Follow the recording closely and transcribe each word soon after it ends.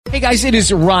Hey guys, it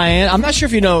is Ryan. I'm not sure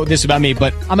if you know this about me,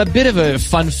 but I'm a bit of a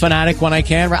fun fanatic when I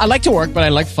can. I like to work, but I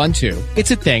like fun too. It's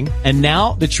a thing. And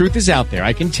now the truth is out there.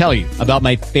 I can tell you about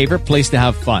my favorite place to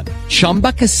have fun.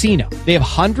 Chumba Casino. They have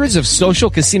hundreds of social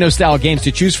casino style games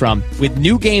to choose from with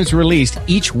new games released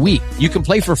each week. You can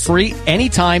play for free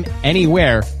anytime,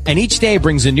 anywhere. And each day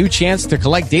brings a new chance to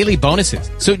collect daily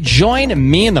bonuses. So join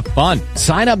me in the fun.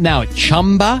 Sign up now at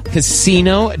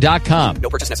ChumbaCasino.com. No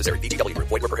purchase necessary. VGW.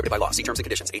 Void were prohibited by law. See terms and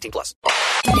conditions. 18+.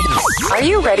 Are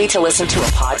you ready to listen to a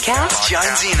podcast?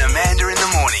 Jonesy and Amanda in the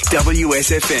morning.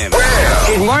 WSFM.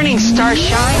 Good morning,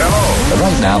 Starshine.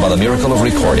 Right now, by the miracle of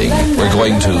recording, we're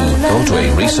going to go to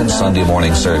a recent Sunday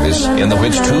morning service in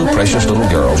which two precious little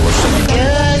girls were singing.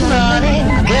 Good morning.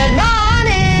 Good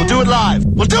morning. We'll do it live.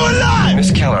 We'll do it live. Miss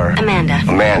Keller. Amanda.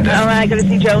 All right, going to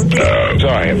see Jonesy.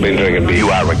 Sorry, I've been drinking beer. You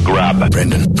are a grub.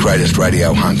 Brendan, greatest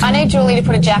radio hunk. I need Julie to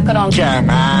put a jacket on.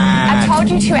 I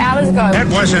told you 2 hours ago. That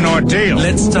was an ordeal.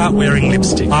 Let's start wearing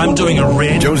lipstick. I'm doing a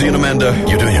red. Jonesy and Amanda,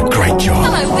 you're doing a great job.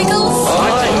 Hello, Wiggles.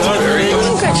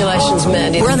 Congratulations,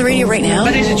 Mandy. We're on the radio right now.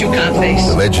 What is it you can't face?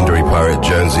 The legendary pirate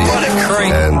Jonesy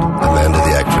and Amanda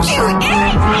the actress.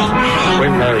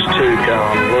 When those two go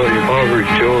on, will you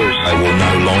rejoice? I will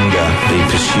no longer be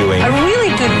pursuing. A really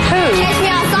good poo.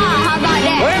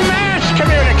 We're mass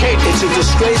communicate. It's a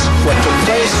disgrace what took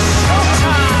place.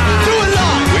 Do it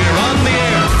live. We're on the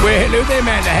air. Well, hello there,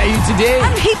 Amanda. How are you today?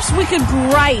 I'm heaps wicked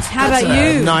great. How about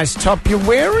you? Nice top you're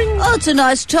wearing. Oh, it's a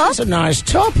nice top. It's a nice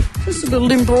top. It's a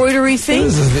little embroidery thing.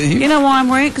 You know why I'm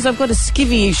wearing it? Because I've got a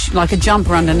skivvy-ish, like a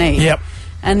jumper underneath. Yep.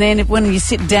 And then when you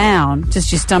sit down,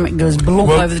 just your stomach goes blump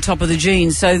over the top of the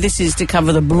jeans. So this is to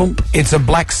cover the blump. It's a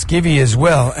black skivvy as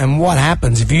well. And what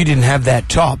happens if you didn't have that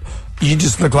top? You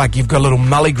just look like you've got a little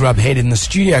mully grub head in the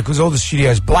studio because all the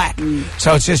studio's black.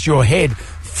 So it's just your head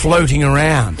floating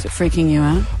around. Is it freaking you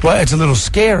out? Well, it's a little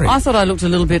scary. I thought I looked a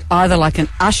little bit either like an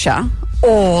usher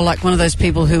or like one of those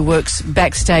people who works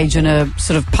backstage in a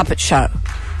sort of puppet show.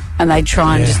 And they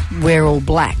try and just wear all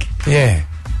black. Yeah.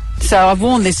 So I've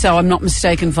worn this so I'm not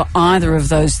mistaken for either of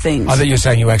those things. I thought you were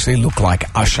saying you actually look like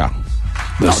Usher,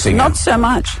 the singer. Not so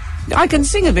much. I can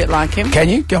sing a bit like him. Can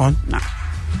you? Go on. No.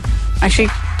 Actually,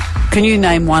 can you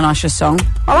name one Usher song?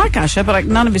 I like Usher, but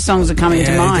none of his songs are coming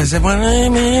to mind. Does everyone...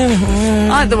 I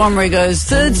like the one where he goes,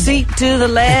 third seat to the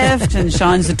left, and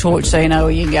shines the torch so you know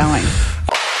where you're going.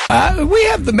 We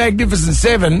have the Magnificent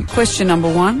Seven. Question number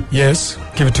 1. Yes,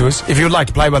 give it to us. If you would like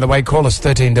to play, by the way, call us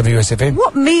 13 WSFM.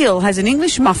 What meal has an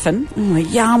English muffin,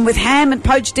 yum, with ham and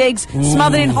poached eggs,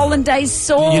 smothered in hollandaise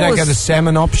sauce? You don't go the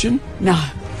salmon option? No,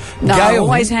 Gail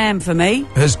always ham for me.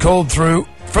 Has called through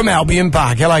from Albion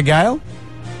Park. Hello, Gail.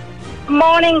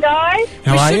 Morning, guys.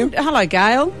 How are you? Hello,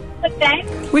 Gail. Good day.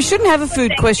 We shouldn't have a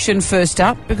food question first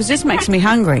up because this makes me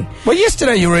hungry. Well,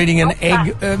 yesterday you were eating an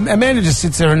egg. Amanda just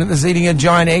sits there and is eating a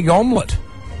giant egg omelette.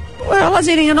 Well, I was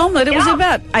eating an omelette. It was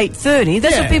about 8:30.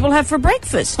 That's what people have for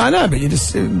breakfast. I know, but you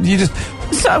just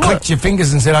clicked your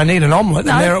fingers and said, "I need an omelette,"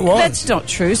 and there it was. That's not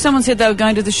true. Someone said they were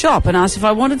going to the shop and asked if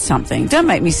I wanted something. Don't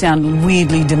make me sound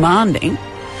weirdly demanding.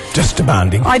 Just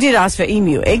demanding. I did ask for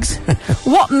emu eggs.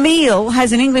 What meal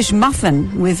has an English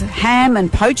muffin with ham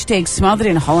and poached eggs smothered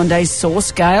in hollandaise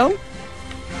sauce, Gail? Is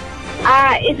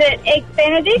it Egg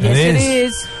Benedict? Yes, it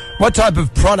is. What type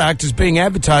of product is being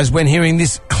advertised when hearing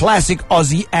this classic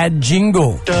Aussie ad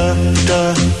jingle? What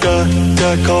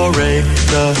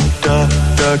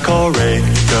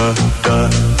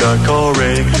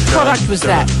product was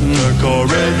that?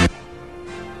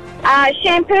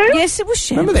 Shampoo? Yes, it was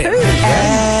shampoo. Remember that?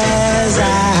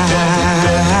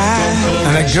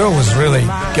 And that girl was really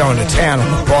going to town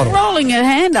on the bottle. Rolling her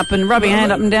hand up and rubbing her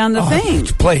hand up and down the thing.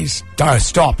 Please, don't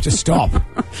stop. Just stop.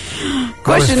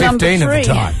 Question number 3. I was 15 at the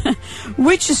time.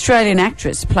 Which Australian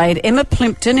actress played Emma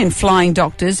Plimpton in Flying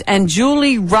Doctors and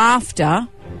Julie Rafter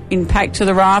in Packed to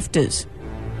the Rafters?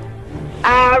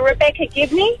 Rebecca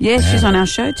Gibney? Yes, she's on our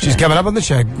show today. She's coming up on the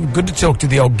show. Good to talk to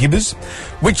the old gibbers.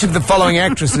 Which of the following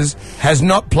actresses has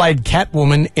not played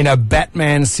Catwoman in a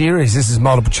Batman series? This is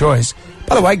multiple choice.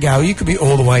 By the way, Gail, you could be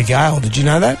all the way Gail. Did you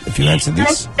know that? If you answered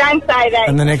this? Don't say that.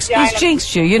 And the next... He's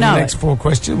jinxed you, you know. The next 4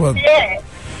 questions. Well, yeah,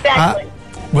 exactly.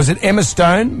 Was it Emma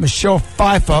Stone, Michelle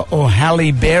Pfeiffer, or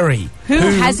Halle Berry? Who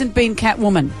hasn't been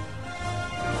Catwoman?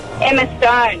 Emma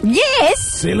Stone. Yes!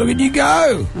 See, look at you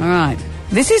go. All right.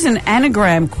 This is an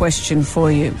anagram question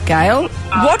for you, Gail.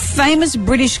 What famous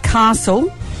British castle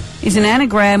is an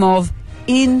anagram of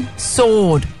in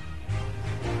sword?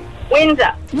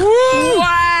 Windsor. Woo!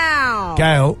 Wow!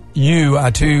 Gail, you are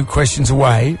 2 questions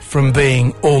away from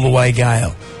being all the way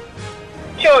Gail.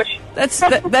 Shush.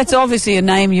 That's obviously a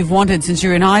name you've wanted since you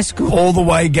were in high school. All the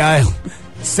way Gail.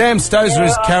 Sam Stosur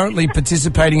is currently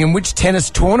participating in which tennis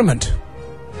tournament?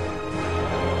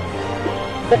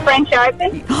 The French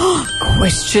Open.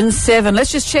 Question 7.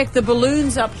 Let's just check the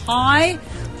balloons up high.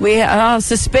 We are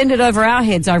suspended over our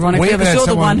heads, ironically, because you're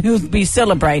the one who'll be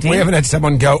celebrating. We haven't had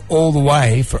someone go all the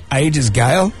way for ages,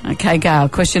 Gail. Okay, Gail.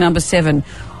 Question number 7.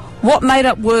 What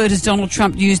made-up word has Donald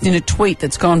Trump used in a tweet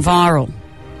that's gone viral?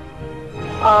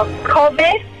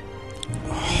 Colbert.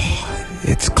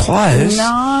 It's close.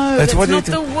 No, that's not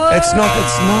the word. It's not.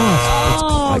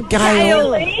 It's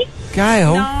Gail.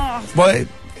 Gail. No. Well,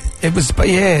 it was. But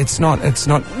yeah, it's not. It's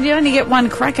not. You only get one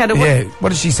crack at it. Yeah. What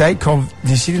did she say?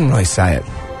 She didn't really say it.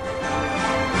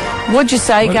 What'd you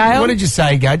say, Gail? What did you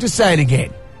say, Gail? Just say it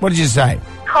again. What did you say?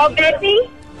 Colberty.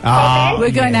 Oh,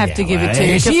 we're going to have to give it to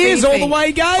you. She is all the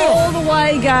way, Gail. All the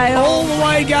way, Gail. All the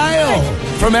way, Gail.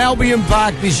 From Albion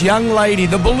Park, this young lady,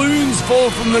 the balloons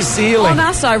fall from the ceiling. On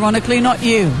us, ironically, not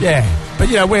you. Yeah, but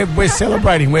you know, we're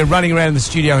celebrating. We're running around the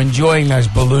studio enjoying those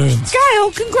balloons.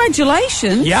 Gail,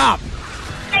 congratulations. Yeah.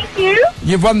 Thank you.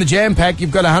 You've won the Jam Pack.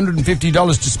 You've got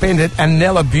 $150 to spend it. And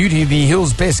Nella Beauty, the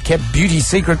Hill's best kept beauty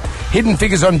secret. Hidden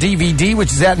Figures on DVD,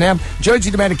 which is out now.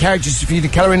 Jonesy demanded characters for you to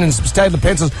colour in and some Staedtler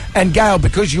pencils. And Gail,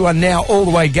 because you are now all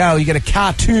the way Gail, you get a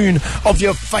cartoon of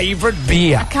your favourite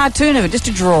beer. A cartoon of it, just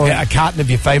a drawing. Yeah, a carton of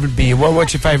your favourite beer. Well,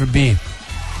 what's your favourite beer?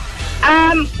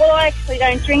 Well, I actually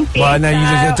don't drink beer. Well, no,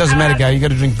 it doesn't matter, Gail. You've got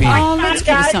to drink beer. Oh, let's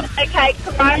give you something. Okay,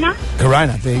 Corona.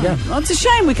 Corona, there you go. Well, it's a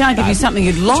shame we can't give you something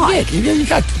you'd like. You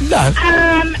can't, no.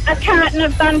 A carton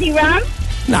of Bundy rum.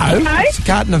 No, it's a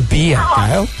carton of beer,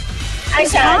 Gail.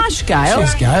 It's harsh, Gail.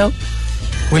 Cheers, Gail.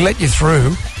 We let you through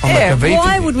on the Kavita.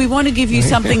 Why would we want to give you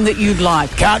something that you'd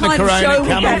like? Carton of Corona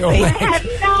coming your way. I have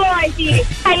no idea.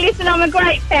 Hey, listen, I'm a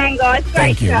great fan, guys. Great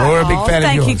Thank you. show. We're a big fan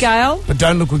of yours. Thank you, Gail. But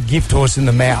don't look a gift horse in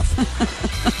the mouth.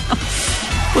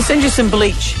 We'll send you some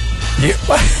bleach. Yeah.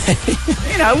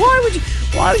 You know,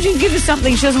 why would you give her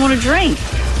something she doesn't want to drink?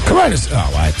 Corona's...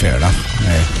 Oh, right, fair enough.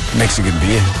 Yeah. Mexican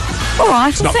beer. All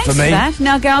right, well, not thanks for me. that.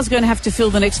 Now, Gail's going to have to fill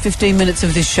the next 15 minutes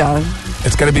of this show.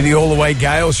 It's going to be the All the Way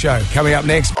Gail show coming up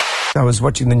next. I was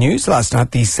watching the news last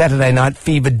night, the Saturday Night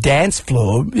Fever dance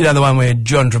floor. You know, the one where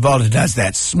John Travolta does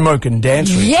that smoking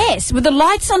dance routine. Yes, with the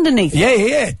lights underneath. Yeah.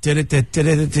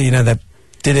 You know, that...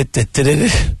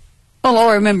 Well,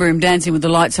 I remember him dancing with the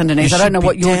lights underneath. I don't know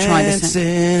what you're trying to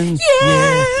say.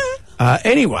 Yeah.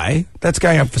 Anyway, that's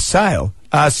going up for sale.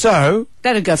 So...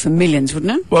 That'd go for millions,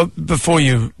 wouldn't it? Well, before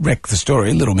you wreck the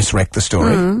story, Little Miss wreck the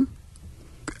story,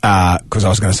 because I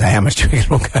was going to say, how much do you think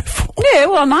it'll go for? Yeah,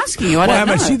 well, I'm asking you. I don't know. How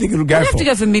much do you think it'll go for? It'll have to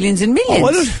go for millions and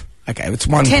millions. Okay, it's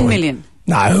 1 10 million.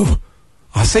 No.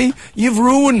 I see. You've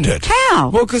ruined it. How?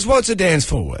 Well, because what's a dance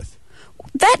floor worth?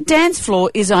 That dance floor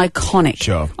is iconic.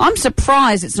 Sure. I'm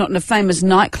surprised it's not in a famous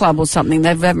nightclub or something. They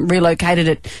haven't relocated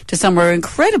it to somewhere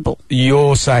incredible.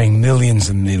 You're saying millions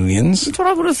and millions. That's what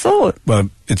I would have thought. Well,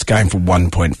 it's going for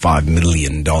 $1.5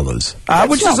 million.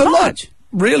 Which is a lot.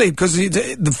 Really, because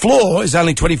the floor is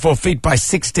only 24 feet by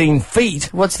 16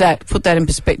 feet. What's that? Put that in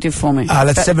perspective for me.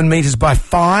 That's 7 metres by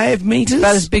 5 metres.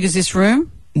 About as big as this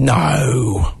room?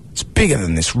 No. It's bigger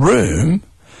than this room.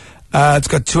 It's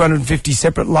got 250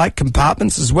 separate light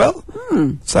compartments as well.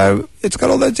 So it's got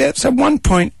all those. So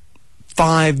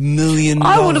 $1.5 million.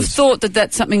 I would have thought that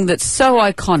that's something that's so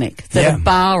iconic that a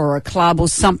bar or a club or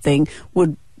something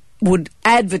would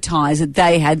advertise that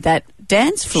they had that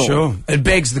dance floor. Sure. It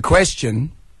begs the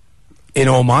question, in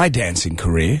all my dancing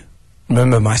career,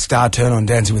 remember my star turn on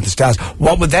Dancing with the Stars,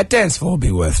 what would that dance floor be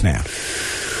worth now?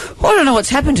 Well, I don't know what's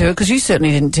happened to it because you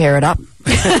certainly didn't tear it up.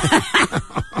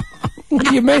 What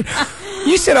do you mean?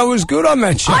 You said I was good on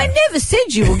that show. I never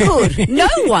said you were good. No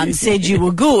one said you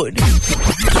were good.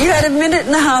 You had 1.5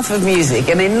 minutes of music,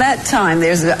 and in that time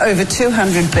there's over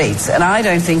 200 beats, and I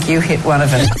don't think you hit one of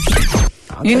them.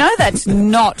 You know that's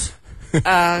not...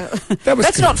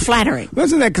 that's not flattering.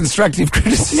 Wasn't that constructive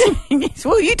criticism? Yes,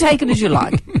 well, you take it as you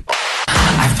like.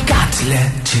 I've got to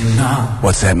let you know.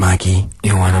 What's that, Mikey?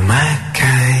 You're one of my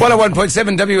kind.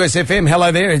 101.7 WSFM. Hello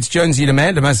there. It's Jonesy and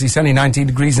Amanda. Mostly sunny, 19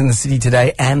 degrees in the city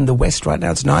today and the west. Right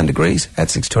now it's 9 degrees at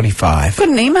 6:25. Got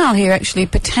an email here actually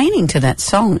pertaining to that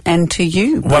song and to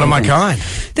you. One of my kind.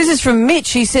 This is from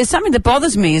Mitch. He says, something that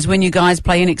bothers me is when you guys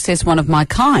play In Excess One of My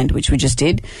Kind, which we just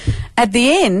did. At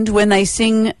the end, when they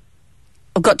sing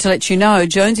I've got to let you know,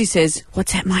 Jonesy says,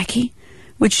 what's that, Mikey?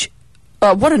 Which...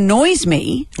 what annoys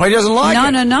me... Oh, he doesn't like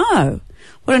it? No.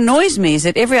 What annoys me is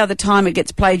that every other time it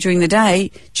gets played during the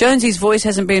day, Jonesy's voice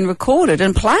hasn't been recorded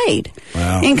and played.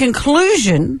 Wow. In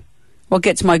conclusion, what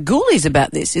gets my ghoulies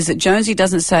about this is that Jonesy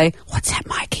doesn't say, what's that,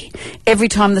 Mikey? Every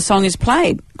time the song is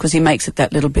played, because he makes it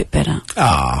that little bit better.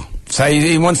 Ah, So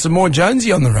he wants some more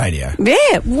Jonesy on the radio.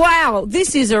 Yeah, wow.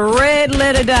 This is a red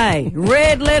letter day.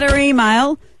 Red letter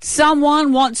email.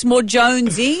 Someone wants more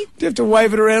Jonesy. Do you have to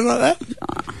wave it around like that?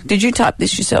 Did you type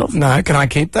this yourself? No, can I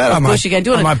keep that? Of course you can.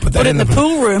 Do it. I might put that in the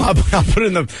pool room. I'll put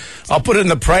it in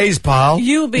the praise pile.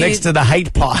 Next to the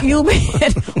hate pile. You'll be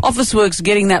at Officeworks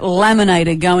getting that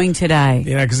laminator going today.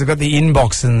 You know, because they've got the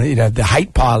inbox and the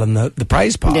hate pile and the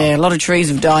praise pile. Yeah, a lot of trees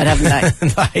have died, haven't they?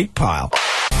 The hate pile.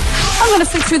 I'm going to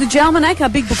flick through the JAMcast, our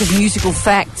big book of musical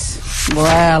facts.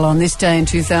 Well, on this day in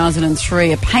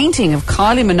 2003, a painting of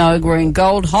Kylie Minogue wearing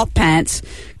gold hot pants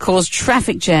caused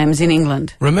traffic jams in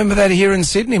England. Remember that here in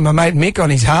Sydney? My mate Mick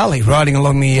on his Harley riding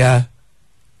along the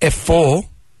M4.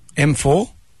 I'm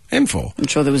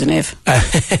sure there was an F.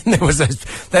 And there was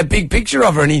that big picture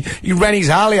of her, and he ran his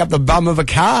Harley up the bum of a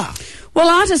car. Well,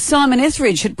 artist Simon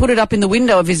Etheridge had put it up in the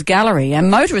window of his gallery,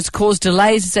 and motorists caused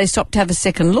delays as they stopped to have a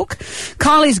second look.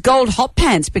 Kylie's gold hot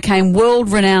pants became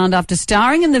world-renowned after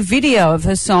starring in the video of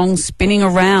her song Spinning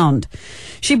Around.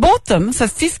 She bought them for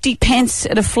 50 pence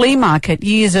at a flea market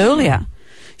years earlier.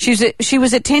 She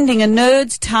was attending a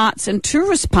nerds, tarts and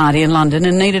tourist party in London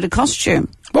and needed a costume.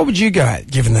 What would you go at,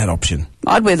 given that option?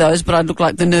 I'd wear those, but I'd look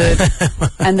like the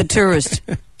nerd and the tourist.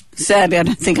 Sadly, I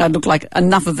don't think I'd look like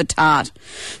enough of a tart.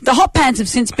 The hot pants have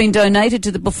since been donated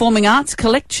to the Performing Arts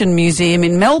Collection Museum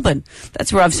in Melbourne.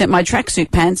 That's where I've sent my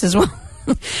tracksuit pants as well.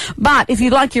 But if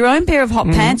you'd like your own pair of hot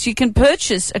pants, you can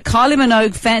purchase a Kylie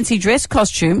Minogue fancy dress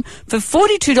costume for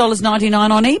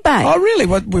 $42.99 on eBay. Oh, really?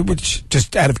 Which,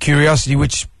 just out of curiosity,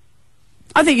 which...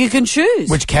 I think you can choose.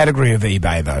 Which category of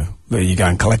eBay, though? Are you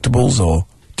going collectibles or...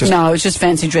 No, it's just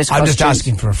fancy dress costumes. I'm just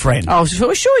asking for a friend. Oh,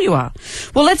 sure you are.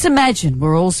 Well, let's imagine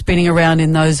we're all spinning around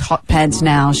in those hot pants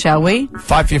now, shall we?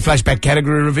 5 for your flashback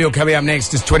category reveal coming up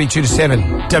next is 22 to 7.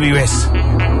 WS.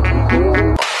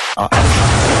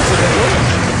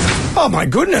 Oh, my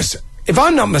goodness. If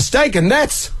I'm not mistaken,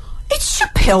 that's... It's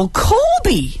Chappelle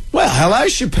Corby. Well, hello,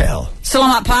 Chappelle.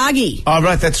 Selamat pagi. Oh,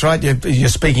 right, that's right. You're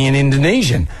speaking in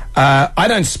Indonesian. I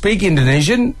don't speak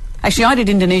Indonesian. Actually, I did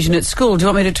Indonesian at school. Do you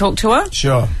want me to talk to her?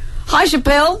 Sure. Hi,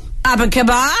 Chappelle. Apa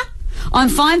kabar? I'm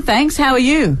fine, thanks. How are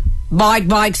you? Baik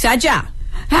saja.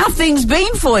 How have things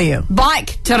been for you?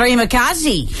 Baik, terima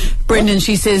kasih. Brendan,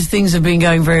 she says things have been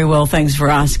going very well. Thanks for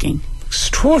asking.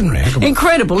 Extraordinary.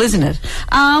 Incredible, isn't it?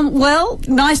 Well,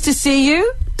 nice to see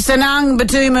you. Senang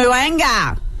bertemu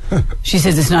Angga. She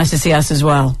says it's nice to see us as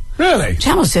well. Really?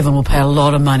 Channel 7 will pay a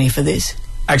lot of money for this.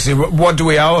 Actually, what do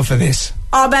we owe her for this?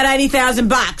 Oh, about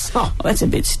 $80,000. Oh, well, that's a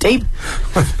bit steep.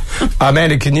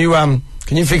 Amanda, can you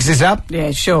fix this up?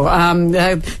 Yeah, sure.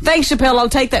 Thanks, Chappelle. I'll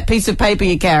take that piece of paper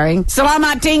you're carrying.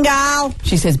 Selamat tinggal.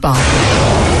 She says bye.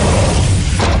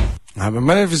 I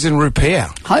wonder if it's in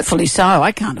rupiah. Hopefully so.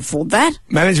 I can't afford that.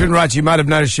 Management writes, you might have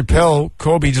noticed Chappelle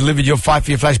Corby delivered your 5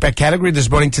 for your flashback category this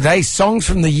morning. Today, songs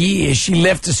from the year she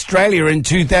left Australia in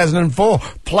 2004.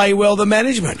 Play well, the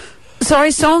management.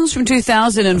 Sorry, songs from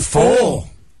 2004.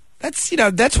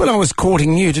 That's when I was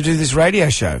courting you to do this radio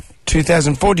show.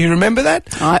 2004. Do you remember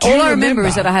that? All I remember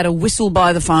is that I had a whistle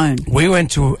by the phone. We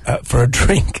went to for a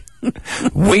drink.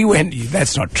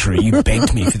 That's not true. You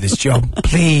begged me for this job.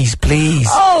 Please.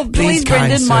 Oh, please,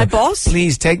 Brendan, sir, my boss.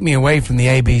 Please take me away from the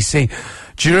ABC.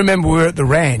 Do you remember we were at the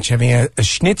ranch having a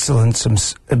schnitzel and some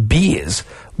beers,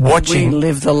 watching We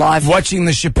lived the life. Watching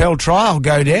the Chappelle trial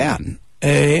go down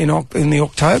in the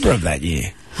October of that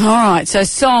year. All right, so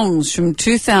songs from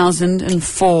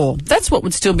 2004. That's what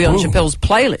would still be on Chappelle's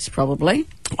playlist, probably.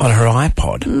 On her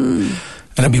iPod. And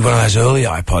it'd be one of those early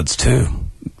iPods, too.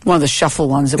 One of the shuffle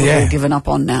ones that we've all given up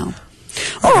on now.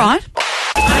 All right.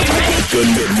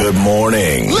 Good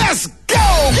morning. Let's go!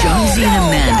 Jonesy and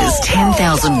Amanda's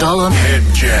 $10,000 Head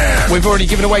Jam. We've already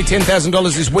given away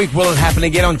 $10,000 this week. Will it happen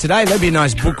again on today? That'd be a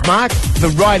nice bookmark. The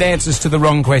right answers to the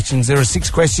wrong questions. There are 6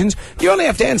 questions. You only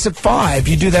have to answer 5.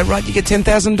 You do that right, you get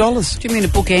 $10,000. Do you mean a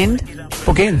bookend?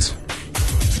 Bookends.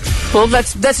 Well,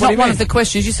 that's not one of the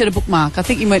questions. You said a bookmark. I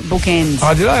think you meant bookends.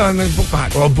 Oh, did I? I meant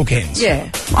bookmark. Well, bookends. Yeah.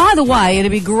 Either way,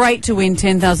 it'd be great to win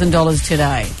 $10,000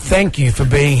 today. Thank you for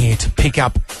being here to pick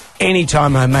up any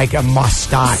time I make a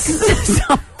mistake.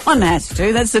 Someone has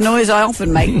to. That's the noise I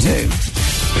often make too.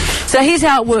 So here's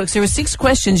how it works. There are 6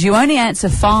 questions. You only answer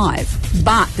 5.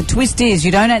 But the twist is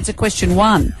you don't answer question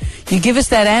 1. You give us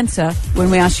that answer when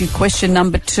we ask you question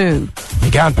number 2.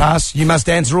 You can't pass. You must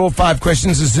answer all 5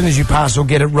 questions. As soon as you pass or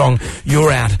get it wrong,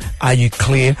 you're out. Are you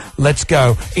clear? Let's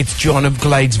go. It's John of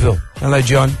Gladesville. Hello,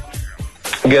 John.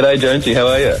 G'day, Jonesy. How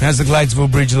are you? How's the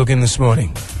Gladesville Bridge looking this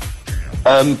morning?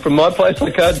 From my place,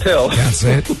 I can't tell. Can't see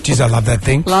it. Jeez, I love that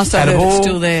thing. Last I heard, it's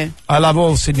still there. I love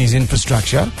all Sydney's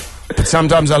infrastructure, but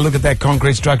sometimes I look at that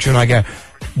concrete structure and I go,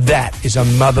 That is a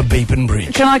mother beeping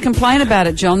bridge. Can I complain about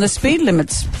it, John? The speed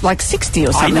limit's like 60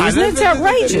 or something, isn't it? It's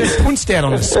outrageous. It points down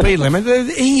on the speed limit.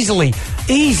 Easily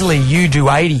you do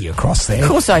 80 across there. Of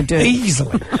course I do.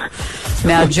 Easily.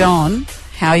 Now, John,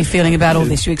 how are you feeling about all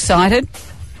this? You excited?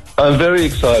 I'm very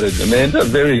excited, Amanda.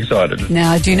 Very excited.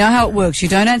 Now, do you know how it works? You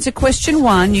don't answer question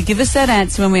 1. You give us that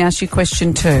answer when we ask you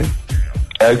question 2.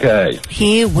 Okay.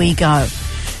 Here we go.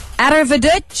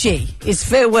 Arrivederci is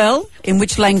farewell in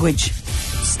which language?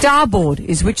 Starboard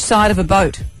is which side of a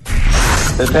boat?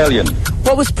 Italian.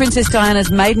 What was Princess Diana's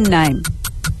maiden name?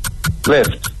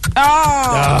 Left.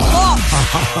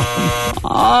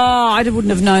 I wouldn't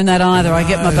have known that either. I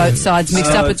get my both sides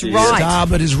mixed up. It's right.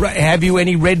 Starboard is right. Have you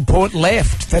any red port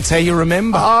left? That's how you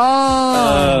remember.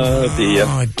 Oh, dear.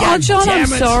 John, I'm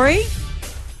sorry.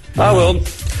 Oh, well,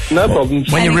 no problem.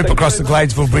 When you rip across the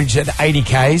Gladesville Bridge at 80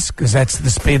 k's, because that's the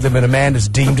speed limit Amanda's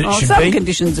deemed it should some be.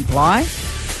 Conditions apply.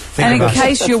 And in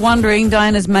case you're wondering,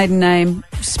 Diana's maiden name,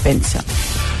 Spencer.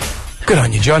 Good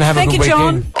on you, John. Have a good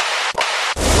weekend. Thank you, John.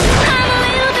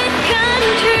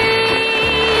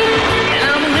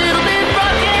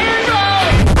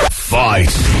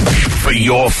 Fight for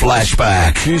your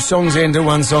flashback. 2 songs enter,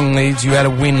 1 song leads. You had a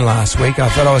win last week. I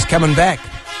thought I was coming back.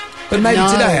 But maybe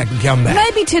today I can come back.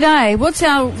 Maybe today. What's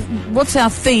our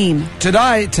theme?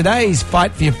 Today's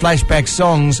Fight for Your Flashback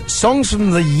songs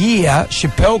from the year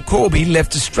Chappelle Corby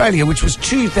left Australia, which was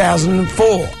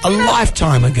 2004, a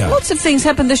lifetime ago. Lots of things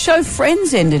happened. The show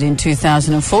Friends ended in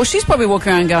 2004. She's probably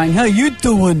walking around going, "How you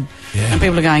doing?" Yeah. And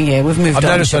people are going, "Yeah, we've moved on."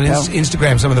 I've noticed on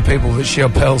Instagram some of the people that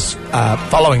Chappelle's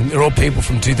following, they're all people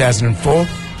from 2004,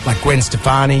 like Gwen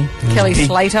Stefani. Kelly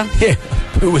Slater. Yeah,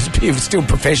 who was still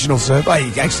professional surfer.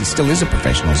 He actually still is a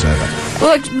professional surfer.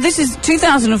 Well, look, this is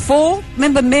 2004.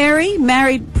 Remember Mary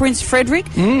married Prince Frederick?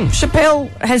 Chappelle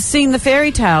has seen the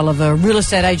fairy tale of a real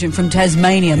estate agent from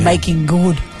Tasmania making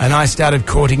good. And I started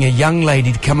courting a young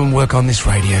lady to come and work on this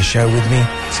radio show with me.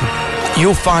 So,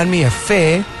 you'll find me a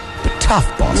fair but tough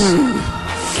boss.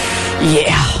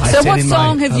 Yeah. So what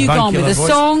song have you gone with? A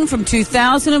song from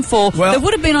 2004 that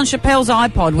would have been on Chappelle's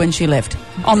iPod when she left,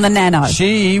 on the Nano.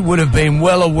 She would have been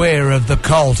well aware of the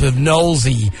cult of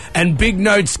Knowlesy. And big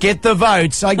notes get the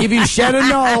votes. I give you Shannon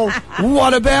Knoll.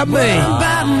 What about me? What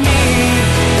about me?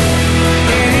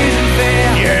 It isn't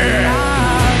fair. Yeah.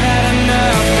 I've had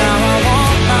enough. Now I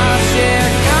want my share.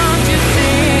 Can't you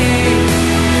see?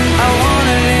 I want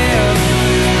to live.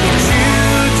 But you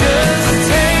just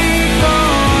take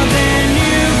more than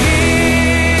you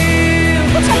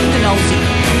give. What's happened to Knowlesy?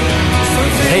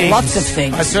 Lots of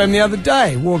things. I saw him the other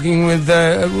day walking with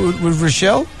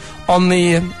Rochelle on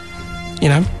the, on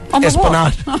the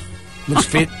Esplanade. Looks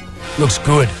fit, looks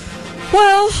good.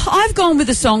 Well, I've gone with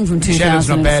a song from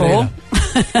 2004.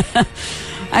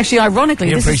 Actually,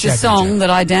 ironically, this is the song that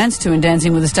I danced to in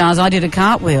Dancing with the Stars. I did a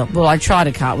cartwheel. Well, I tried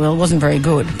a cartwheel. It wasn't very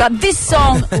good. But this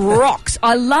song rocks.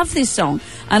 I love this song.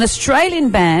 An Australian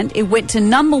band. It went to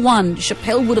 #1.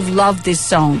 Chappelle would have loved this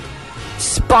song.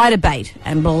 Spiderbait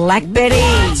and Black Betty.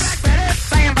 Are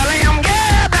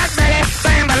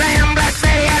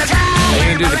you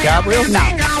going to do the cartwheel? No.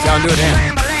 Go and do it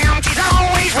now.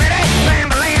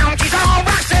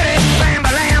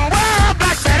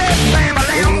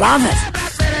 Love it.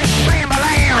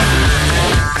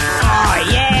 Oh,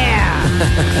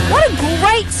 yeah. What a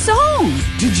great song.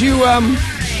 Did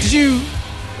you,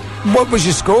 what was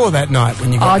your score that night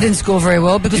when you got I didn't score very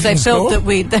well because they felt that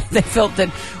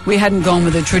we hadn't gone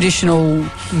with a traditional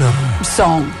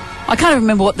song. I can't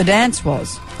remember what the dance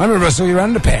was. I remember I saw your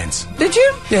underpants. Did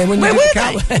you? Yeah, when you Where did were the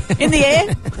they? cartwheel. In the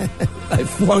air? They've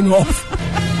flown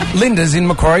off. Linda's in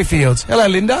Macquarie Fields. Hello,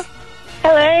 Linda.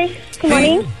 Hello. Good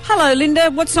morning. Hello, Linda.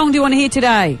 What song do you want to hear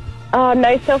today? Oh,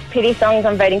 no self-pity songs.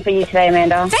 I'm voting for you today,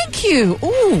 Amanda. Thank you.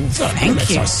 Ooh, thank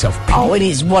you. Not self-pity. Oh, it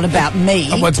is. What about me?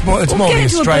 Oh, it's more get the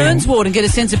into Australian. a Burns ward and get a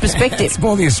sense of perspective. It's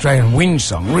more the Australian whinge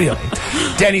song, really.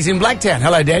 Danny's in Blacktown.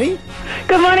 Hello, Danny.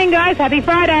 Good morning, guys. Happy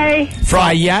Friday.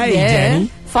 Friday,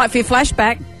 Danny. Fight for your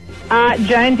flashback.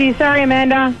 Jonesy. Sorry,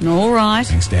 Amanda. All right.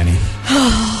 Thanks, Danny.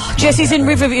 Jesse's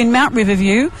in Mount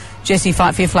Riverview. Jesse,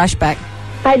 fight for your flashback.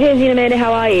 Hi, Jonesy and Amanda.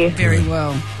 How are you? Very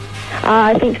well.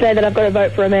 I think today that I've got to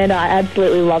vote for Amanda. I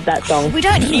absolutely love that song. We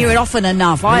don't hear it often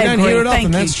enough. I agree. We don't hear it Thank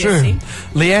often, you, that's Jessie.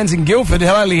 true. Leanne's in Guildford.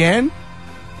 Hello, Leanne.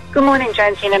 Good morning,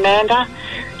 Jonesy and Amanda.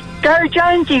 Go,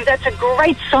 Jonesy. That's a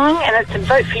great song, and it's a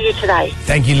vote for you today.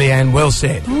 Thank you, Leanne. Well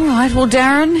said. All right. Well,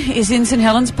 Darren is in St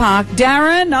Helens Park.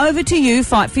 Darren, over to you.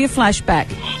 Fight for your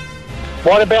flashback.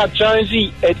 What about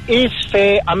Jonesy? It is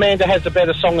fair. Amanda has the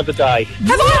better song of the day.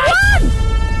 Have I won?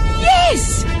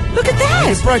 Yes! Look at that!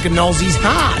 You've broken Knowlesy's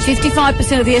heart.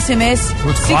 55% of the SMS, Well,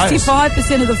 it's close.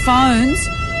 65% of the phones.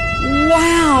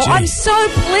 Wow, Gee. I'm so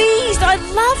pleased. I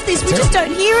love this. We just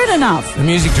don't hear it enough. The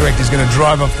music director's going to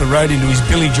drive off the road into his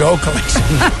Billy Joel collection.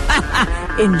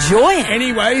 Enjoy it.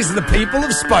 Anyways, the people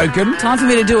have spoken. Time for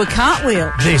me to do a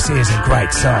cartwheel. This is a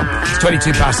great song. It's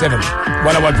 22 past 7,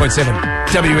 101.7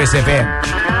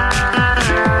 WSFM.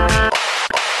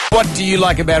 What do you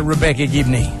like about Rebecca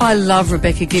Gibney? I love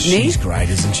Rebecca Gibney. She's great,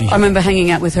 isn't she? I remember hanging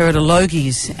out with her at a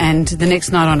Logie's, and the next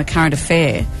night on A Current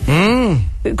Affair,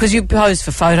 because you posed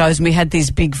for photos, and we had these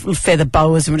big feather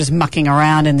boas, and we're just mucking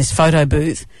around in this photo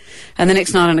booth. And the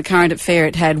next night on A Current Affair,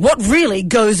 it had what really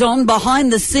goes on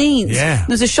behind the scenes. Yeah.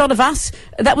 There's a shot of us.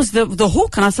 That was the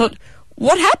hook, and I thought,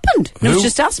 what happened? And it was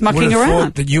just us mucking would have around.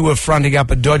 thought that you were fronting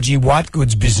up a dodgy white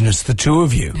goods business, the two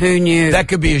of you. Who knew? That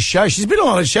could be a show. She's been on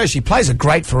a lot of shows. She plays a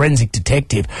great forensic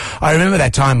detective. I remember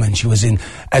that time when she was in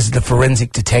as the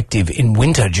forensic detective in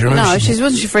Winter. Do you remember? No, she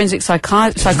wasn't a forensic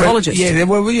psychologist. Yeah,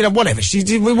 well, you know, whatever.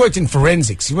 We worked in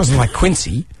forensics. She wasn't like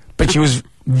Quincy, but she was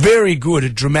very good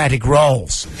at dramatic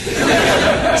roles.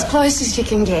 As close as you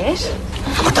can get.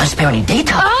 Oh, don't spare any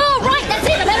detail. Oh, right, that's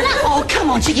it. Oh, come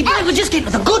on, Chicky. We'll just get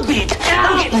to the good bit.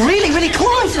 They'll get really, really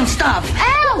close and stuff.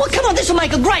 Ow! Well, come on, this will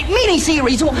make a great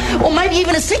mini-series or maybe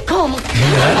even a sitcom.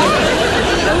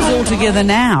 That was All Together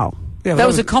Now. Yeah, that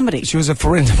was a comedy. She was a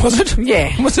forensic, was it?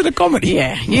 Yeah. Was it a comedy?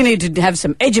 Yeah. You need to have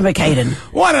some educating.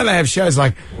 Why don't they have shows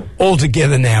like All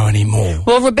Together Now anymore?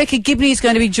 Well, Rebecca Gibney is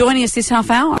going to be joining us this half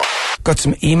hour. Got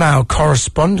some email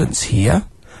correspondence here.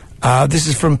 This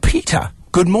is from Peter.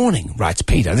 Good morning, writes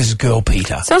Peter. This is girl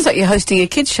Peter. Sounds like you're hosting a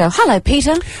kids show. Hello,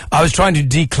 Peter. I was trying to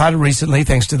declutter recently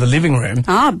thanks to the living room.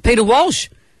 Ah, Peter Walsh.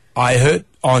 I heard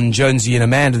on Jonesy and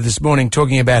Amanda this morning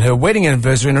talking about her wedding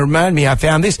anniversary, and it reminded me, I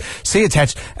found this, see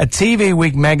attached, a TV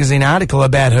Week magazine article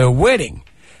about her wedding.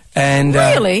 And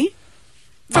really?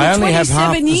 From I only have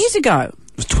 27 years ago.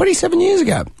 It was 27 years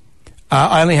ago.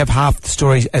 I only have half the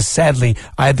story, as sadly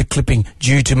I had the clipping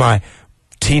due to my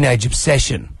teenage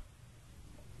obsession.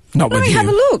 Not Let with me you. have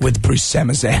a look. With Bruce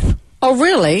Samazan. Oh,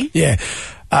 really? Yeah.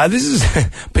 This is,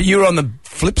 but you're on the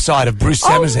flip side of Bruce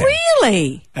Samazan. Oh,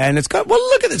 really? And it's got, well,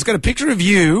 look at it. It's got a picture of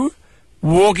you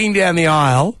walking down the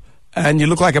aisle, and you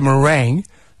look like a meringue.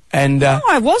 And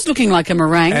I was looking like a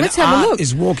meringue. and Let's have a Art look.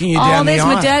 is walking you down the aisle. Oh,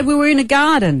 there's my dad. We were in a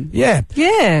garden. Yeah.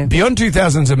 Yeah. Beyond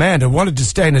 2000's Amanda wanted to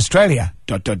stay in Australia, ...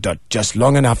 just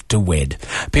long enough to wed.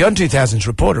 Beyond 2000's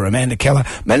reporter Amanda Keller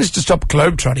managed to stop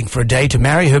globetrotting for a day to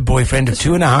marry her boyfriend of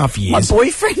 2.5 years. My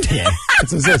boyfriend? Yeah,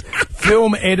 that's what it says.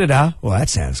 Film editor, well, that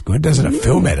sounds good, doesn't it?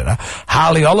 Film editor,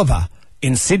 Harley Oliver,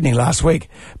 in Sydney last week.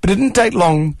 But it didn't take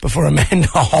long before Amanda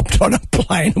hopped on a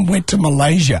plane and went to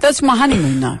Malaysia. That's my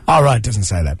honeymoon, though. Oh, right, it doesn't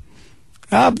say that.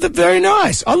 Very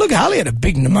nice. Oh, look, Harley had a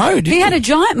big mo, didn't he? He had a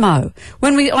giant mo.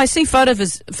 When I see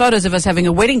photos of us having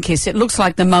a wedding kiss, it looks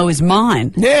like the mo is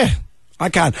mine. Yeah. I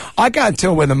can't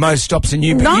tell when the mo stops and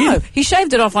you begin. No, he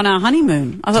shaved it off on our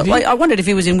honeymoon. I thought, I wondered if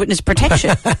he was in witness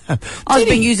protection. I was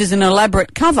being used as an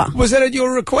elaborate cover. Was that at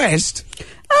your request?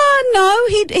 No,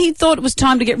 he thought it was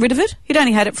time to get rid of it. He'd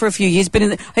only had it for a few years,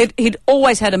 but he'd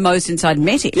always had a mo since I'd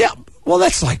met him. Yeah, well,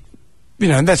 that's like,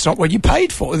 that's not what you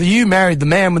paid for. You married the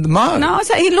man with the mo. No,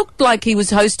 he looked like he was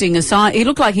hosting he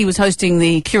looked like he was hosting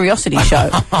the Curiosity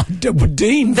Show.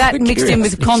 Dean. That mixed in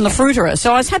with Con the Fruiterer,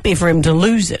 so I was happy for him to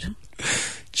lose it.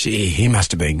 Gee, he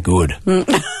must have been good. Isn't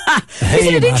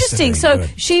it interesting? So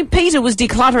Peter was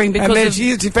decluttering because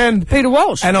she found Peter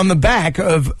Walsh, and on the back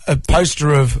of a poster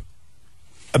of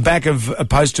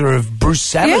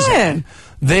Bruce Samazan,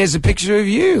 there's a picture of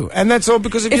you, and that's all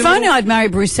because of. If only I'd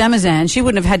married Bruce Samazan, she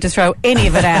wouldn't have had to throw any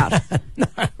of it out. No,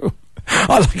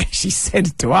 I like how she sent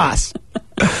it to us.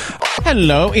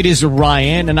 Hello, it is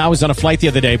Ryan, and I was on a flight the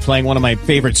other day playing one of my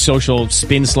favorite social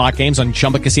spin slot games on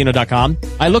JAMcasino.com.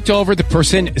 I looked over at the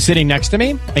person sitting next to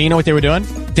me, and you know what they were doing?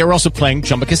 They were also playing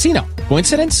Chumba Casino.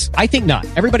 Coincidence? I think not.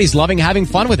 Everybody's loving having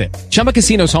fun with it. Chumba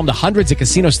Casino is home to hundreds of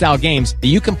casino-style games that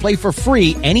you can play for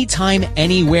free anytime,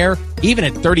 anywhere, even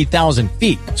at 30,000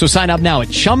 feet. So sign up now at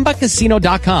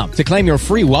ChumbaCasino.com to claim your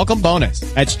free welcome bonus.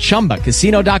 That's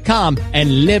ChumbaCasino.com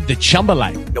and live the Chumba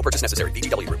life. No purchase necessary.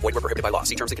 VGW. Void where prohibited by law.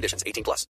 See terms and conditions. 18+.